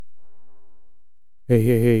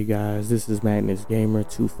Hey guys, this is Magnus Gamer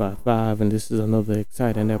 255 and this is another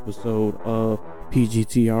exciting episode of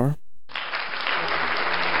PGTR.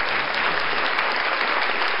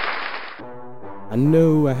 I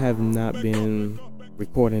know I have not been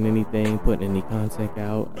recording anything, putting any content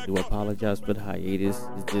out. I do apologize for the hiatus.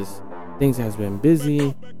 It's just things has been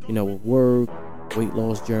busy, with work, weight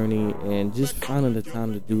loss journey, and just finding the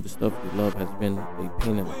time to do the stuff we love has been a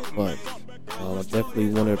pain in the butt. I definitely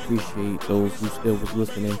want to appreciate those who still was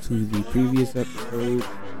listening to the previous episode.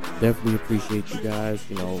 Definitely appreciate you guys,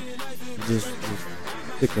 just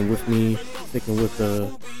sticking with me, sticking with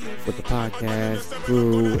the podcast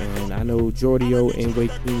crew. And I know Jordio and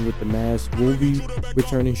Waking with the Mask will be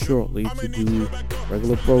returning shortly to do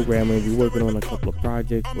regular programming. We're working on a couple of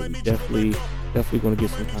projects, but we definitely going to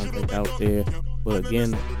get some content out there. But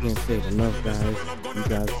again, I can't say it enough, guys. You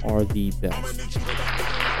guys are the best.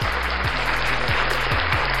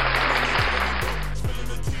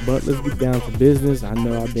 But let's get down to business. I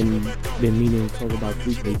know I've been meaning to talk about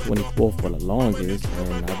 2K24 for the longest,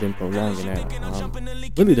 and I've been prolonging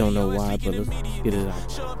that. Really don't know why, but let's get it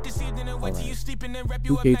out. Alright.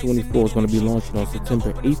 2K24 is going to be launching on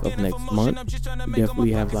September 8th of next month. We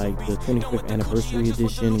definitely have like the 25th anniversary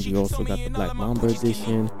edition. We also got the Black Mamba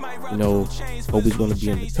edition. Kobe's going to be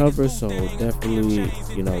in the cover, so definitely,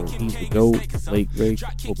 he's the GOAT. Late great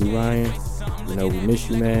Kobe Ryan. We miss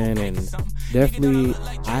you, man, and definitely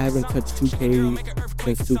I haven't touched 2K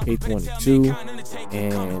since 2K22,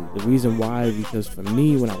 and the reason why is because for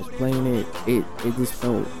me, when I was playing it just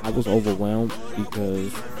felt I was overwhelmed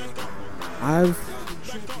because I've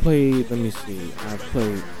played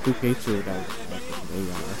 2K2, that was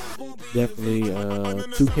definitely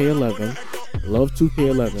 2K11, love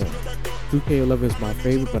 2K11. 2K11 is my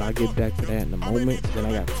favorite, but I'll get back to that in a moment. Then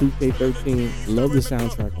I got 2K13, love the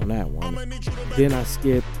soundtrack on that one. Then I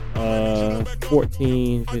skipped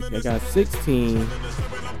 14, 15, I got 16.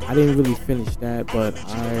 I didn't really finish that, but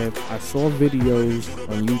I saw videos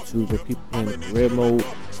on YouTube of people playing the career mode.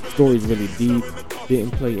 Story's really deep.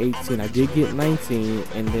 Didn't play 18. I did get 19,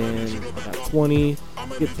 and then I got 20,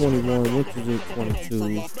 get 21, went to the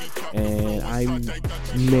 22, and I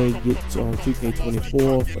may get on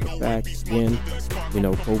 2K24 for the fact, again,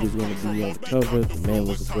 Kobe's going to be on the cover. The man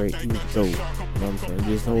was great. He was dope. You know what I'm saying?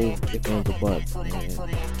 There's no ifs, ands, or buts,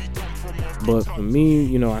 man. But for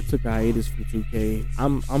me, I took a hiatus from 2K.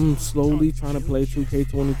 I'm slowly trying to play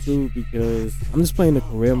 2K22 because I'm just playing the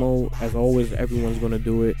career mode. As always, everyone's going to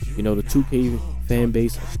do it. The 2K fan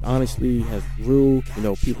base honestly has grew.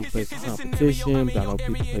 People play for competition, but I know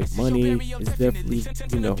people play for money. It's definitely,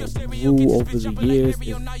 grew over the years.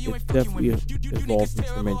 It's definitely evolved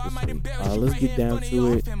tremendously. Let's get down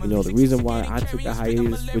to it. The reason why I took a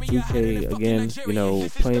hiatus for 2K, again,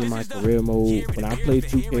 playing my career mode. When I played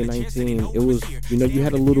 2K19, it was, you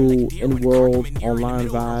had a little in-world online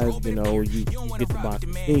vibe. You get to buy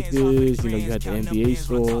some sneakers. You had the NBA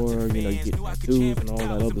store. You get tattoos and all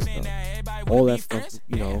that other stuff. All that stuff,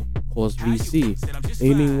 calls VC.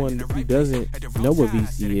 Anyone who doesn't know what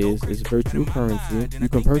VC is virtual currency. You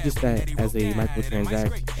can purchase that as a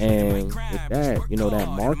microtransaction. And with that, that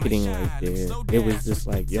marketing right there, it was just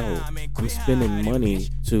like, I'm spending money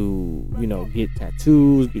to, get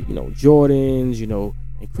tattoos, get, Jordans,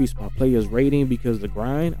 increase my players' rating because the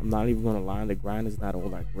grind, I'm not even going to lie, the grind is not all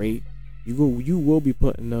that great. You will be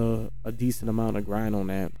putting a decent amount of grind on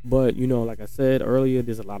that. But, like I said earlier,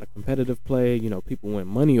 there's a lot of competitive play. People win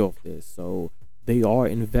money off this. So they are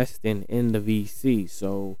investing in the VC.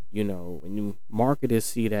 So, when you marketers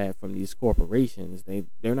see that from these corporations,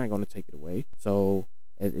 they're not going to take it away. So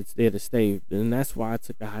it's there to stay. And that's why I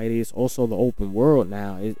took a hiatus. Also, the open world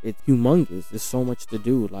now, it's humongous. There's so much to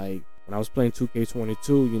do. Like, when I was playing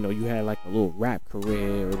 2K22, you had like a little rap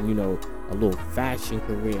career, or, a little fashion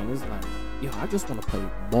career, and it's like, I just want to play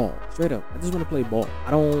ball. Straight up, I just want to play ball.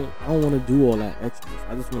 I don't want to do all that extras.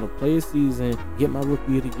 I just want to play a season, get my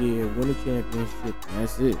rookie of the year, win a championship, and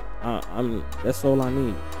that's it. That's all I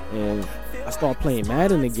need. And I start playing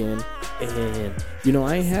Madden again, and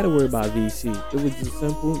I ain't had to worry about VC. It was just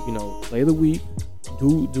simple, play the week,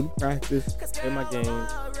 do practice, play my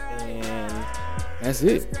games, and that's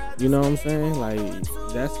it. You know what I'm saying? Like,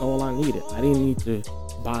 that's all I needed. I didn't need to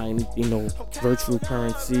buy anything, virtual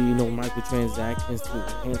currency, microtransactions to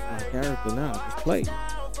enhance my character. Nah, just play.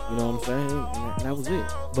 You know what I'm saying? And that was it.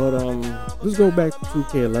 But let's go back to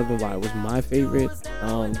 2K11, why it was my favorite.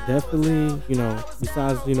 Definitely,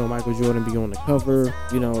 besides, Michael Jordan being on the cover,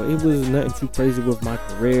 it was nothing too crazy with my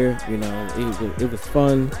career. It was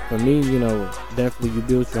fun for me. Definitely you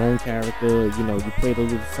built your own character. You played a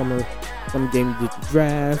little some game you did the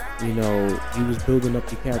draft. You was building up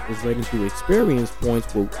your characters right into experience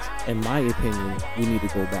points, which in my opinion we need to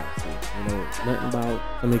go back to. Nothing about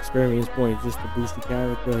some experience points just to boost your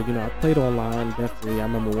character. I played online, definitely. I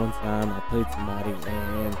remember one time I played somebody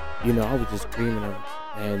and I was just screaming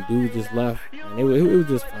and dude just left, and it was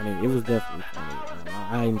just funny. It was definitely funny.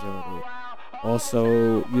 I enjoyed it.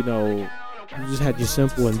 Also, you just had your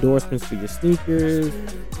simple endorsements for your sneakers.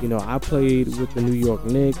 I played with the New York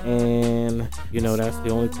Knicks, and that's the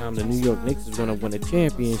only time the New York Knicks is gonna win a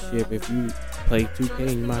championship if you play 2K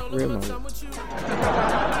in my career mode.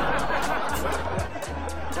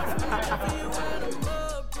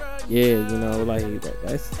 Yeah,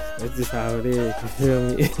 that's just how it is. You feel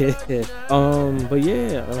me? But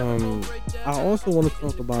yeah, I also want to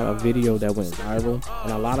talk about a video that went viral,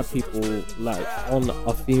 and a lot of people, like on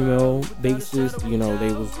a female basis,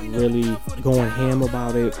 they was really going ham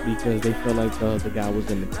about it because they felt like the guy was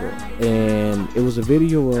immature. And it was a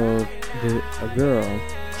video of a girl.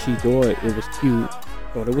 She thought it was cute,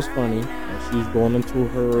 thought it was funny, and she was going into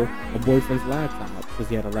her boyfriend's laptop because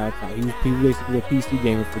he had a laptop. He was basically a PC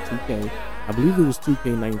gamer for 2K. I believe it was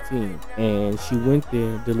 2K19, and she went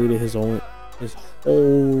there, deleted his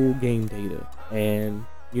whole game data, and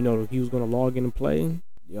he was gonna log in and play.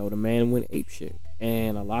 The man went apeshit,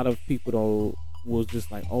 and a lot of people though was just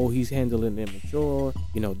like, oh, he's handling it immature,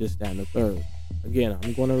 this, that, and the third. Again,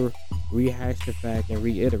 I'm gonna rehash the fact and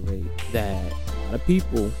reiterate that a lot of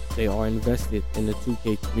people, they are invested in the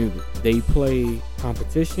 2K community. They play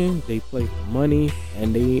competition, they play for money,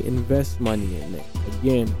 and they invest money in it.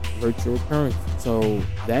 Again, virtual currency. So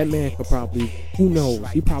that man could probably, who knows,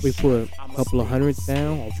 he probably put a couple of hundreds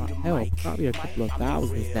down, or hell, probably a couple of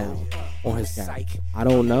thousands down on his character. I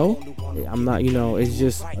don't know. I'm not, it's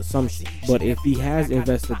just assumption. But if he has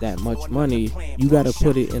invested that much money, you got to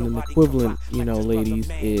put it in an equivalent, ladies.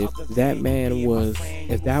 If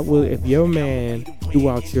your man threw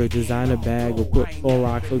out your designer bag or put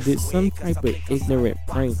Clorox or did some type of ignorant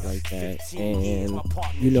prank like that, and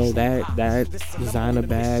that designer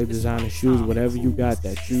bag, designer shoes, whatever you got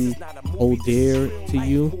that you hold dear to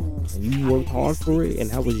you, and you worked hard for it,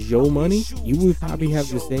 and that was your money, you would probably have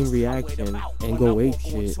the same reaction and go ape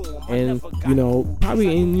shit. And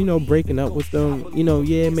probably in breaking up with them,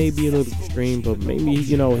 yeah, maybe a little extreme, but maybe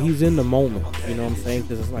he's in the moment. You know what I'm saying?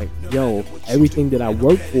 Because it's like, yo, everything that I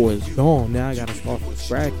worked for is gone. Now I gotta start from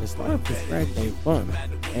scratch, and starting from scratch ain't fun.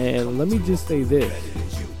 And let me just say this: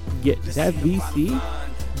 get that VC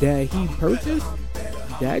that he purchased,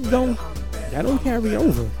 that don't carry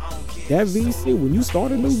over. That VC, when you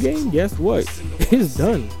start a new game, guess what? It's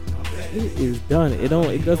done. It is done. It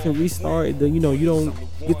doesn't restart. You don't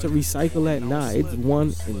get to recycle that. Nah, it's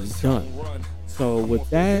one and done. So with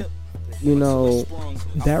that,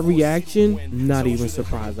 that reaction, not even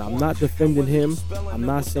surprised. I'm not defending him. I'm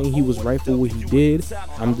not saying he was right for what he did.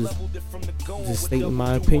 I'm just stating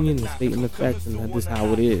my opinion and stating the facts, and that's just how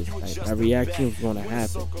it is. Like, that reaction is going to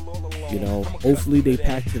happen. Hopefully they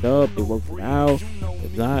patched it up, they worked it out.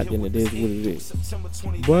 If not, then it is what it is.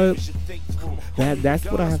 But that's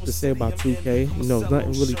what I have to say about 2K.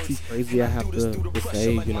 Nothing really too crazy I have to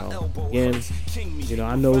say. Again,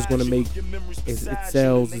 I know it's going to make it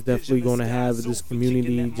sells. It's definitely going to have this community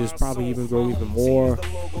just probably even grow even more.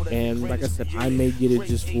 And like I said, I may get it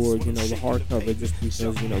just for the hardcover, just because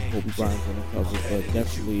Kobe Bryant's on the cover. But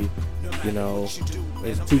definitely,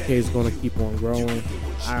 as 2K is going to keep on growing.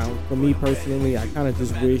 For me personally, I kind of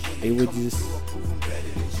just wish they would just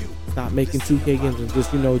stop making 2K games and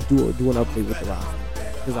just do an update with the roster.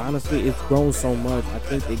 Because honestly, it's grown so much. I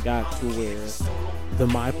think they got to where the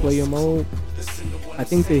My Player mode, I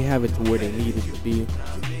think they have it to where they need it to be.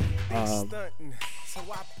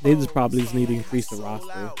 They just probably need to increase the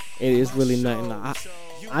roster. It is really nothing.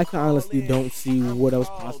 I honestly don't see what else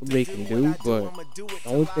possibly they can do, but the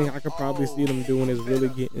only thing I could probably see them doing is really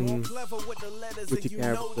getting with your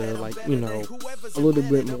character, like, a little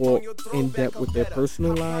bit more in depth with their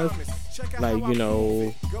personal lives. Like,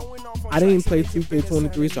 I didn't play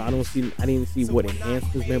 2K23, so I didn't see what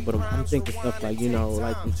enhancements meant, but I'm thinking stuff like, like in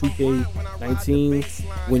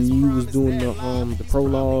 2K19, when you was doing the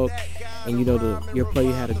prologue, and your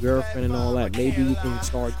player had a girlfriend and all that, maybe you can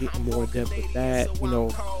start getting more depth with that,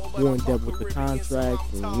 more in depth with the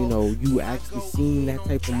contracts, and you actually seeing that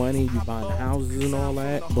type of money, you buying the houses and all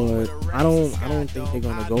that. But I don't think they're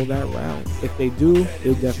gonna go that route. If they do,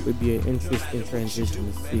 it'll definitely be an interesting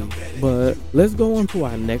transition to see. But let's go on to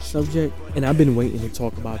our next subject, and I've been waiting to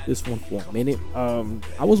talk about this one for a minute.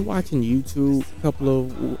 I was watching YouTube a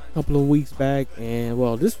couple of weeks back, and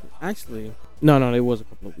well, this actually. No, it was a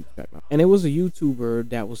couple of weeks back now. And it was a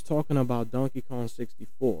YouTuber that was talking about Donkey Kong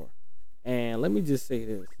 64. And let me just say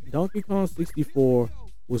this. Donkey Kong 64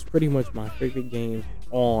 was pretty much my favorite game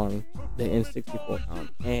on the N64 console.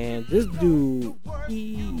 And this dude,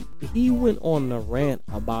 he went on a rant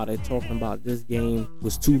about it, talking about this game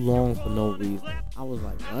was too long for no reason. I was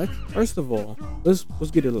like, what? First of all, let's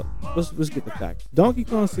get the facts. Donkey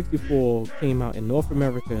Kong 64 came out in North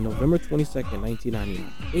America on November 22nd,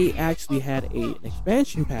 1999. It actually had an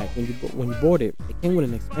expansion pack when you bought it. It came with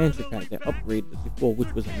an expansion pack that upgraded it before,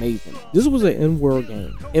 which was amazing. This was an in-world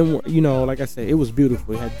game. Like I said, it was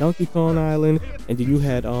beautiful. It had Donkey Kong Island, and then you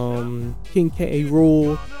had King K.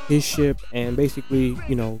 Rool, his ship, and basically,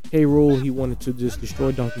 K. Rool, he wanted to just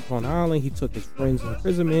destroy Donkey Kong Island. He took his friends in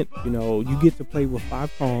imprisonment. You get to play with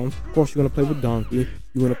 5 Kongs. Of course, you're gonna play with Donkey.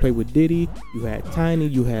 You're gonna play with Diddy. You had Tiny,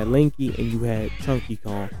 you had Lanky, and you had Chunky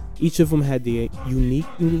Kong. Each of them had their unique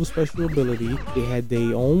little special ability. They had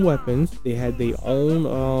their own weapons. They had their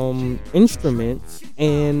own instruments.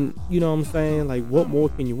 And like, what more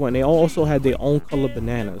can you want? They also had their own color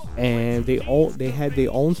bananas, and they had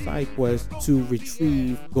their own side quest to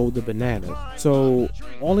retrieve golden bananas. So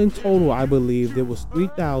all in total, I believe there was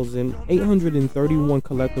 3,831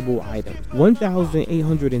 collectible items.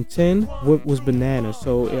 1,810 was bananas.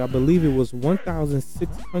 So I believe it was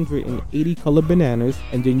 1,680 color bananas,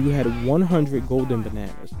 and then you had 100 golden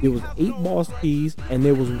bananas. There was 8 boss keys, and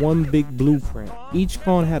there was 1 big blueprint. Each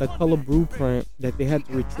con had a color blueprint that they had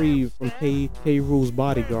to retrieve from K. Rool's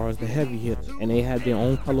bodyguards, the heavy hitter, and they had their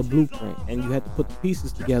own color blueprint, and you had to put the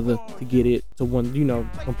pieces together to get it to one,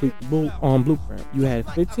 complete the blueprint. You had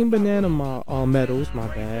 15 banana medals, my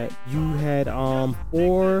bad. You had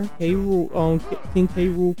 4 King K.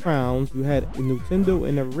 Rool crowns. You had a Nintendo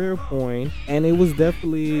and a rare coin, and it was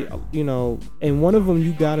definitely, and one of them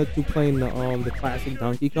you got it to playing the classic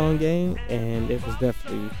Donkey Kong game, and it was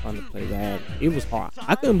definitely fun to play that. It was hard.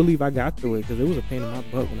 I couldn't believe I got through it because it was a pain in my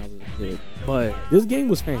butt when I was a kid. But this game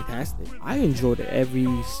was fantastic. I enjoyed it every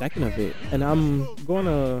second of it, and I'm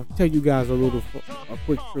gonna tell you guys a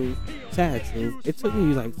quick truth, sad truth. It took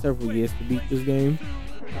me like several years to beat this game.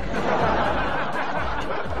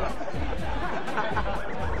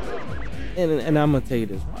 And I'm gonna tell you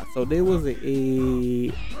this why. So there was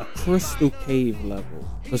a crystal cave level.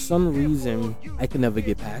 For some reason, I could never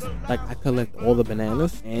get past it. Like, I collect all the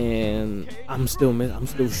bananas, and I'm still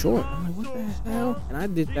short. I'm like, what the hell? And I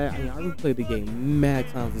did that. I replayed the game mad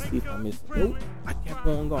times to see if I missed it. Nope. I kept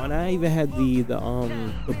on going. I even had the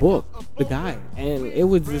book, the guide, and it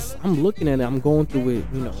was just, I'm looking at it, I'm going through it,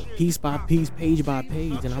 piece by piece, page by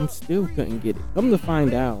page, and I'm still couldn't get it. Come to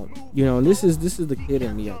find out, this is the kid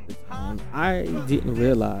in me at the time. I didn't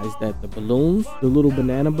realize that the balloons, the little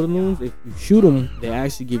banana balloons, if you shoot them, they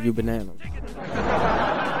actually give you bananas.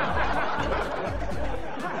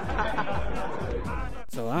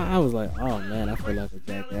 So I was like, oh man, I feel like a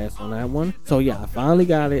jackass on that one. So yeah, I finally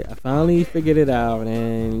got it. I finally figured it out,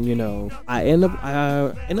 and I end up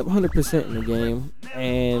 100% in the game,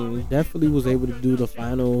 and definitely was able to do the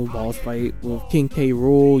final boss fight with King K.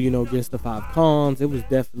 Rool, against the 5 Kongs. It was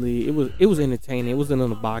definitely, it was entertaining. It wasn't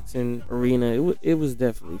in a boxing arena. It was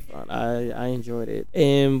definitely fun. I enjoyed it.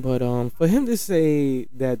 But for him to say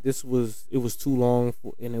that it was too long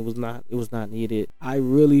and it was not needed, I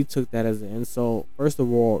really took that as an insult. First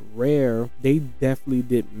of all, Rare, they definitely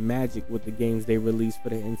did magic with the games they released for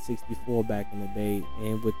the N64 back in the day,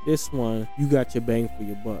 and with this one, you got your bang for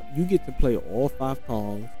your buck. You get to play all 5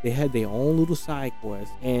 Kongs. They had their own little side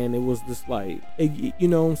quest, and it was just like, you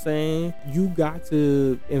know what I'm saying? You got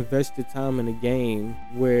to invest your time in a game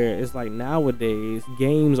where it's like nowadays,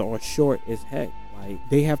 games are short as heck. Like,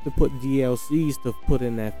 they have to put DLCs to put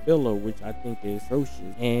in that filler, which I think is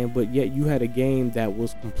atrocious. But yet you had a game that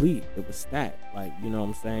was complete. It was stacked. Like, you know what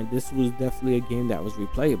I'm saying? This was definitely a game that was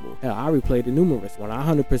replayable. Hell, I replayed it numerous. When I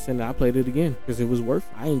 100%, I played it again because it was worth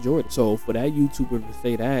it. I enjoyed it. So for that YouTuber to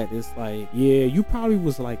say that, it's like, yeah, you probably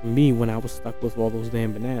was like me when I was stuck with all those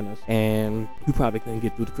damn bananas, and you probably couldn't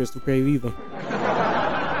get through the Crystal Cave either.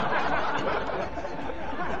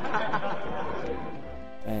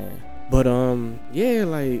 But yeah,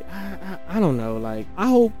 like I don't know, like I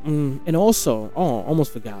hope, and also,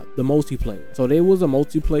 almost forgot the multiplayer. So there was a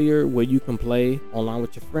multiplayer where you can play online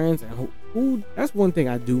with your friends, and Ooh, that's one thing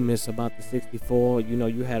I do miss about the 64.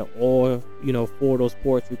 You had all, 4 of those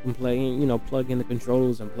ports you can play in, plug in the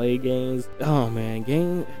controllers and play games. Oh man,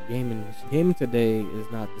 gaming today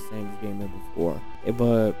is not the same as gaming before.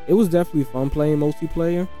 But it was definitely fun playing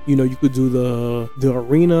multiplayer. You could do the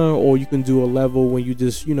arena, or you can do a level when you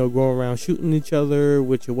just, go around shooting each other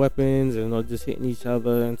with your weapons and just hitting each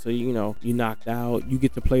other until, you knocked out. You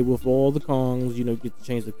get to play with all the Kongs, get to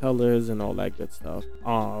change the colors and all that good stuff.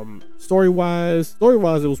 Story-wise,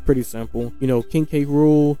 it was pretty simple. King K.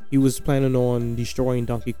 Rool, he was planning on destroying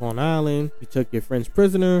Donkey Kong Island. He took your friends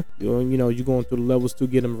prisoner. You're going through the levels to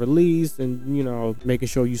get him released, and making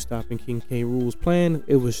sure you stopping King K. Rool's plan.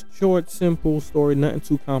 It was short, simple story, nothing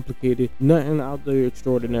too complicated, nothing out there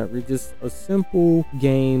extraordinary. Just a simple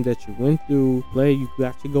game that you went through, play. You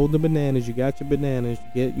got your golden bananas. You got your bananas.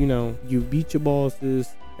 You get, you beat your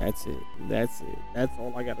bosses. That's it. That's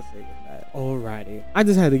all I gotta say with that. Alrighty. I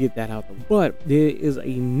just had to get that out there. But there is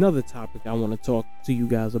another topic I want to talk to you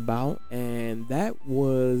guys about, and that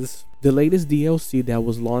was the latest DLC that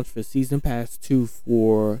was launched for Season Pass 2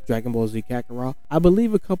 for Dragon Ball Z Kakarot. I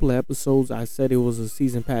believe a couple of episodes I said it was a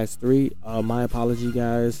Season Pass 3. My apology,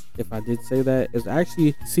 guys, if I did say that. It's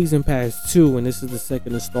actually Season Pass 2, and this is the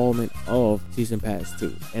second installment of Season Pass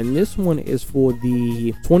 2. And this one is for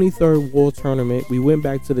the 23rd World Tournament. We went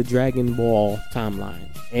back to the Dragon Ball timeline,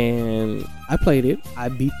 and I played it. I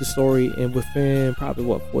beat the story, and within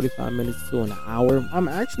probably 45 minutes to an hour, I'm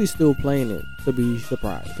actually still playing it, to be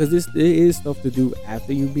surprised, because there is stuff to do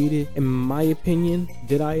after you beat it. In my opinion,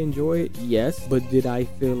 did I enjoy it? Yes. But did I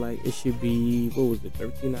feel like it should be, what was it,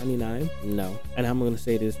 $13.99? No. And I'm gonna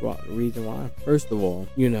say this reason why. First of all,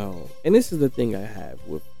 and this is the thing I have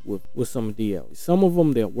with some DLs. Some of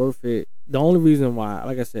them, they're worth it. The only reason why,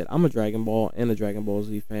 like I said, I'm a Dragon Ball and a Dragon Ball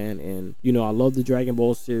Z fan, and I love the Dragon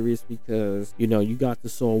Ball series because you got to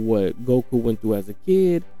see what Goku went through as a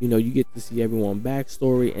kid. You get to see everyone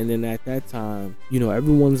backstory, and then at that time,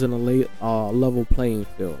 everyone's in a level playing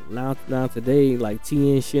field. Now today, like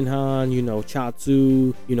Tien Shinhan,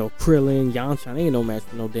 Chatsu, Krillin, Yanchan, ain't no match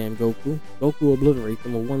for no damn Goku. Goku obliterates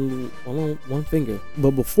them with one finger.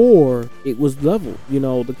 But before, it was level.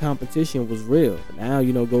 The competition was real. But now,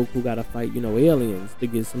 Goku got to fight, aliens to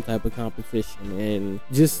get some type of competition, and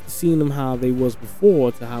just seeing them how they was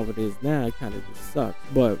before to how it is now, it kind of just sucks.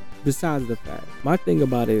 But besides the fact, my thing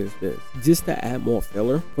about it is this: just to add more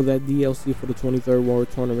filler for that DLC for the 23rd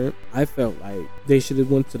World Tournament, I felt like they should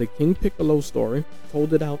have went to the King Piccolo story,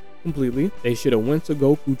 told it out completely. They should have went to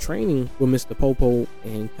Goku training with Mr. Popo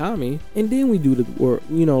and Kami, and then we do the world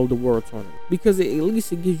tournament, because at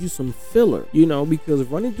least it gives you some filler, because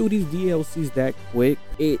running through these DLCs that quick,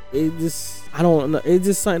 it just, I don't know, it's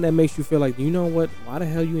just something that makes you feel like, what, why the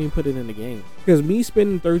hell you ain't put it in the game? Because me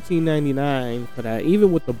spending $13.99 for that,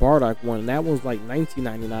 even with the Bardock one, that was like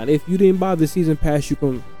 $19.99. If you didn't buy the season pass, you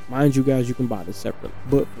can, mind you guys, you can buy this separately.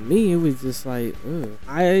 But for me, it was just like, man.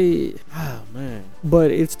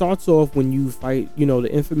 But it starts off when you fight, the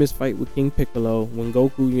infamous fight with King Piccolo, when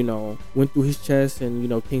Goku, went through his chest,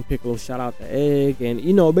 and, King Piccolo shot out the egg,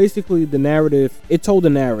 and, basically the narrative, it told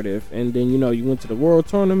the narrative. And then, you went to the World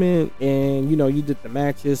Tournament, and, you did the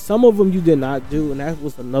matches. Some of them you did not do, and that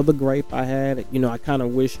was another gripe I had. I kind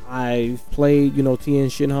of wish I played, Tien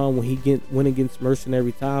Shinhan when he went against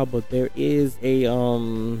Mercenary Tile, but there is a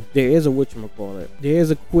whatchamacallit. There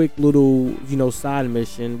is a quick little, side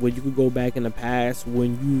mission where you could go back in the past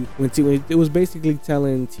when it was basically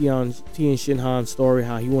telling Tien Shinhan's story,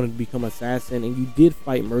 how he wanted to become assassin, and you did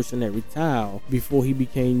fight Mercenary Tile before he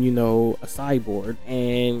became, a cyborg.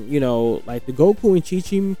 And, like the Goku and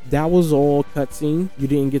Chi-Chi, that was all cutscene. You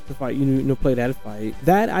didn't get to fight, play that fight.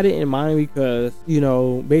 That I didn't mind because,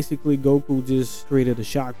 basically Goku just created a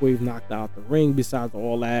shockwave, knocked out the ring. Besides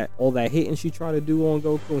all that hitting she tried to do on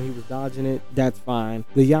Goku, and he was dodging it, that's fine.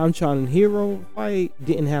 The Yamcha and Hero fight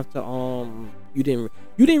didn't have to, you didn't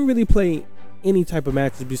really play any type of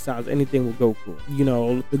matches besides anything with Goku.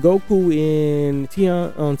 The Goku in Tien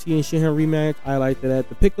Shinhan rematch, I liked that.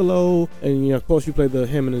 The Piccolo, and of course you played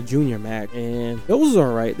him in the Junior match, and those was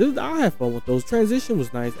alright. I had fun with those. Transition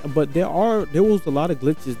was nice, but there was a lot of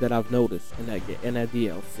glitches that I've noticed in that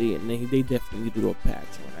DLC, and they definitely do a patch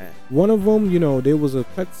on that. One of them, there was a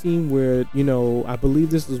cutscene where, I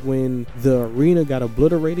believe this is when the arena got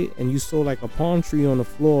obliterated, and you saw like a palm tree on the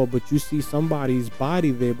floor, but you see somebody's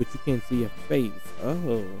body there, but you can't see a face.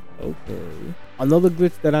 Oh, okay. Another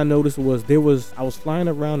glitch that I noticed was I was flying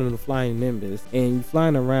around in the flying Nimbus, and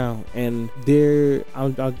flying around, and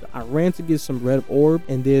I ran to get some red orb,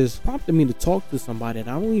 and there's prompted me to talk to somebody, and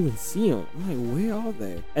I don't even see them. I'm like, where are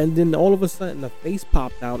they? And then all of a sudden, the face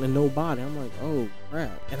popped out and nobody. I'm like, oh crap.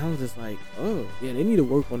 And I was just like, oh yeah, they need to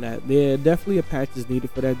work on that. There definitely a patch is needed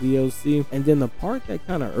for that DLC. And then the part that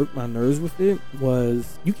kind of irked my nerves with it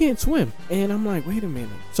was you can't swim. And I'm like, wait a minute.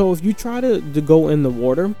 So if you try to go in the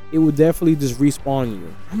water, it would definitely just respawn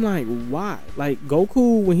you. I'm like, why? Like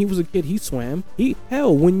Goku, when he was a kid, he swam.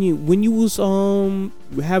 When you was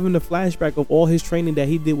having the flashback of all his training that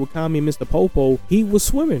he did with Kami and Mr. Popo, he was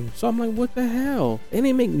swimming. So I'm like, what the hell? It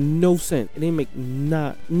didn't make no sense. It didn't make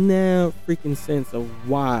no freaking sense of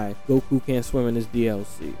why Goku can't swim in this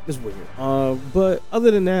DLC. It's weird. But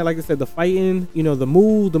other than that, like I said, the fighting, the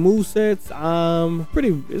move sets,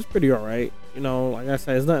 it's pretty alright. Like I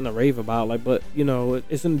said, it's nothing to rave about, but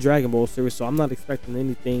it's in the Dragon Ball series, so I'm not expecting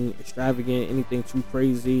anything extravagant, anything too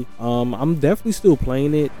crazy. I'm definitely still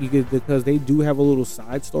playing it because they do have a little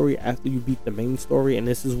side story after you beat the main story, and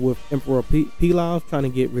this is with Emperor Pilaf trying to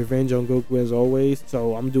get revenge on Goku as always.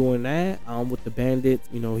 So I'm doing that with the bandits.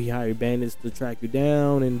 He hired bandits to track you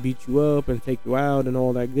down and beat you up and take you out and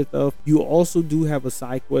all that good stuff. You also do have a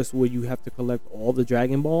side quest where you have to collect all the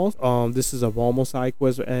Dragon Balls. This is a Valmo side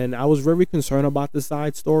quest, and I was very concerned about the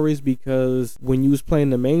side stories because when you was playing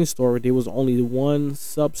the main story, there was only one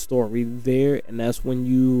sub story there, and that's when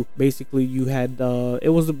you had it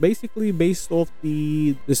was basically based off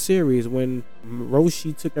the series when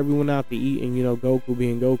Roshi took everyone out to eat, and Goku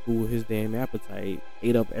being Goku with his damn appetite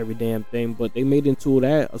ate up every damn thing. But they made into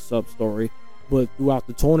that a sub story. But throughout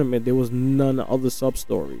the tournament, there was none other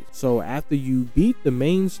sub-stories. So after you beat the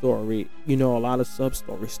main story, a lot of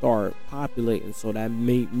sub-stories start populating. So that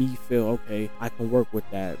made me feel, okay, I can work with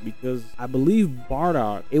that. Because I believe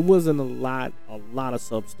Bardock, it wasn't a lot of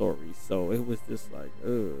sub-stories. So it was just like,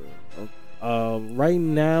 okay. Right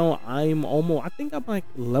now I think I'm like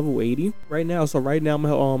level 80 right now. So right now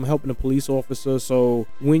I'm helping a police officer. So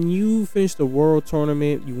when you finish the world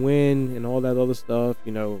tournament, you win and all that other stuff,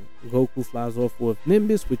 Goku flies off with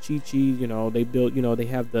Nimbus with Chi-Chi. They built, they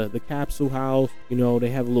have the capsule house, they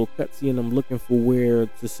have a little cutscene them looking for where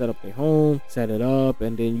to set up their home, set it up,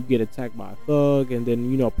 and then you get attacked by a thug, and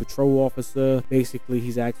then a patrol officer, basically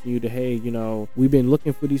he's asking you to, hey, we've been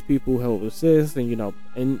looking for these people, help assist, and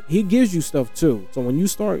and he gives you stuff too. So when you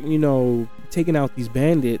start taking out these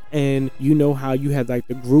bandits, and how you have like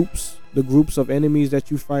the groups of enemies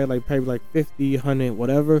that you fight, like probably like 50, 100,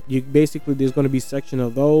 whatever, you basically, there's going to be section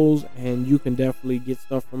of those, and you can definitely get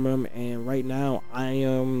stuff from them. And right now I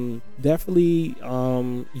am definitely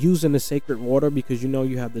using the sacred water because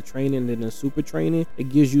you have the training and the super training. It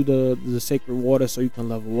gives you the sacred water so you can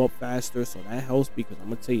level up faster, so that helps. Because I'm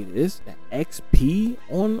gonna tell you this, the XP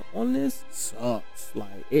on this sucks.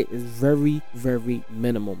 Like, it is very, very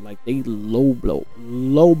minimum. Like, they low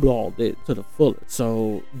blowed it to the fullest.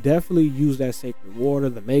 So definitely use that sacred water,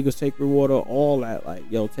 the mega sacred water, all that. Like,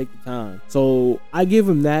 yo, take the time. So I give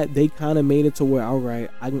them that. They kind of made it to where, all right,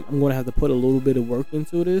 I'm gonna have to put a little bit of work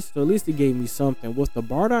into this. So at least it gave me something. With the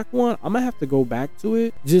Bardock one, I'm gonna have to go back to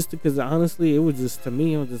it just because honestly, it was just, to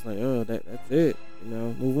me, I was just like, oh, that's it.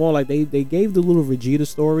 Move on. Like, they gave the little Vegeta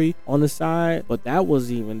story on the side, but that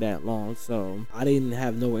wasn't even that long, so I didn't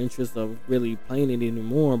have no interest of really playing it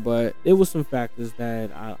anymore. But there was some factors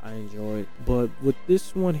that I enjoyed. But with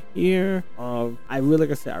this one here, I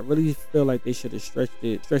really feel like they should have stretched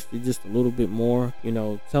it just a little bit more.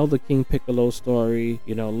 Tell the King Piccolo story.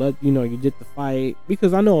 Let you did the fight,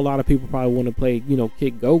 because I know a lot of people probably want to play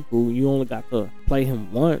Kid Goku. You only got to play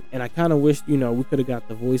him once, and I kind of wish we could have got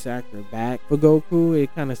the voice actor back for Goku.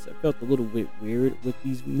 It kind of felt a little bit weird with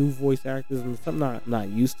these new voice actors, and something I'm not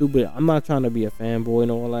used to. But I'm not trying to be a fanboy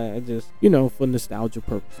and all that. I just for nostalgia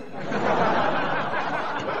purposes.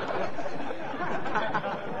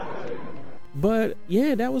 But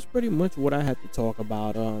yeah, that was pretty much what I had to talk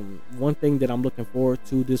about. One thing that I'm looking forward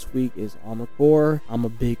to this week is Armored Core. I'm a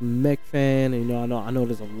big mech fan, and I know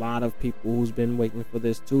there's a lot of people who's been waiting for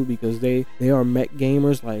this too, because they are mech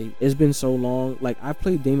gamers. Like, it's been so long. Like, I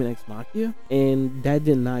played Daemon X Machina, and that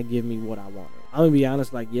did not give me what I wanted. I'm gonna be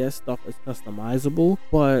honest, like, yes, stuff is customizable,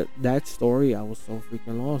 but that story, I was so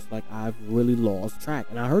freaking lost. Like, I've really lost track.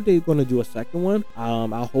 And I heard they're gonna do a second one.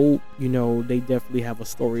 I hope, they definitely have a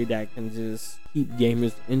story that can just keep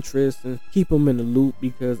gamers' interest and keep them in the loop,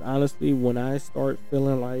 because honestly, when I start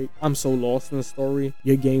feeling like I'm so lost in the story,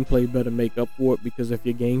 your gameplay better make up for it. Because if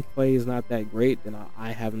your gameplay is not that great, then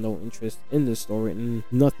I have no interest in the story and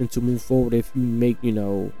nothing to move forward if you make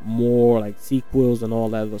more like sequels and all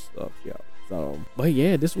that other stuff. Yeah. So, but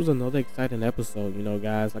yeah, this was another exciting episode, you know,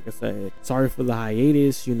 guys. Like I said, sorry for the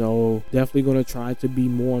hiatus, you know, definitely gonna try to be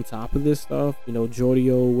more on top of this stuff. You know,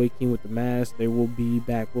 Jordio, Waking with the Mask, they will be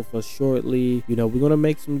back with us shortly. You know, we're gonna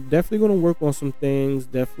make some, definitely gonna work on some things.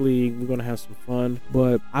 Definitely, we're gonna have some fun.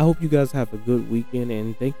 But I hope you guys have a good weekend,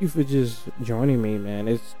 and thank you for just joining me, man.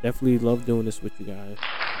 It's definitely love doing this with you guys.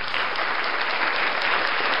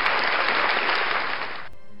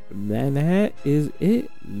 Man, that is it.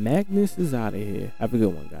 Magnus is out of here. Have a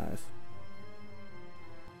good one, guys.